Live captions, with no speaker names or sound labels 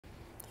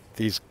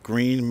These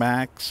Green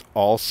Max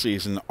all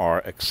season are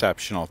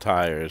exceptional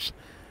tires.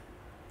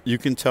 You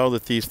can tell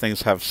that these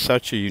things have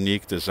such a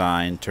unique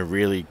design to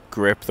really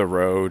grip the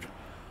road,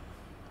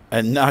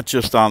 and not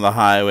just on the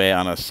highway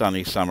on a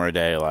sunny summer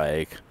day,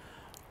 like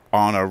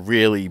on a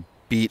really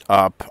beat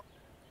up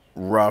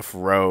rough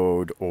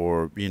road,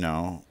 or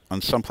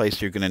on some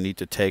place you're going to need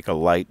to take a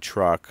light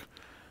truck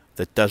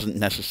that doesn't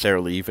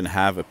necessarily even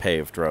have a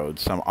paved road,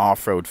 some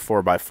off-road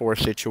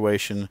 4x4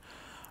 situation,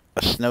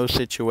 a snow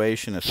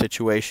situation, a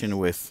situation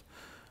with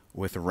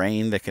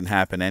rain that can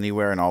happen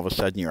anywhere, and all of a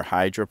sudden you're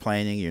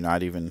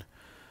hydroplaning.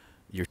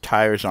 Your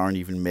tires aren't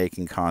even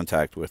making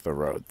contact with the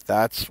road.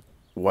 That's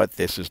what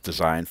this is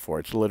designed for.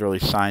 It's literally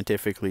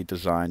scientifically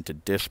designed to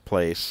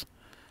displace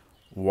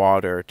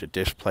water, to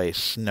displace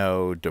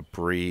snow,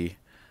 debris.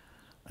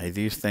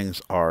 These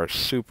things are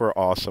super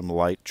awesome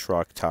light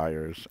truck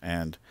tires,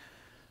 and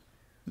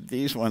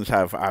these ones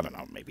have, I don't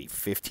know, maybe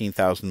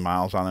 15,000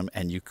 miles on them,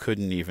 and you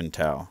couldn't even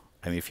tell.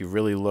 I mean, if you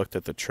really looked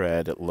at the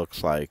tread, it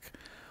looks like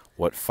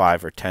what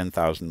 5 or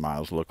 10,000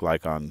 miles look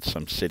like on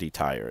some city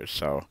tires.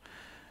 So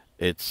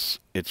it's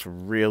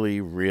really,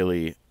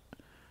 really,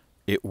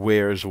 it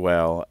wears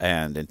well,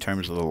 and in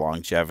terms of the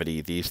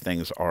longevity, these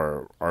things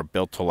are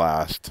built to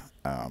last.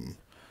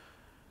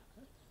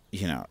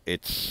 You know,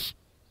 it's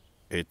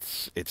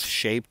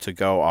shaped to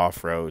go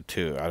off-road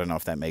too. I don't know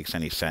if that makes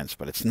any sense,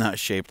 but it's not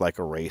shaped like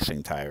a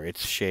racing tire.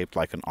 It's shaped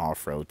like an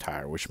off-road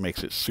tire, which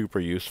makes it super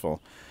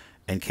useful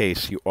in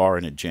case you are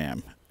in a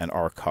jam and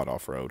are cut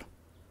off-road.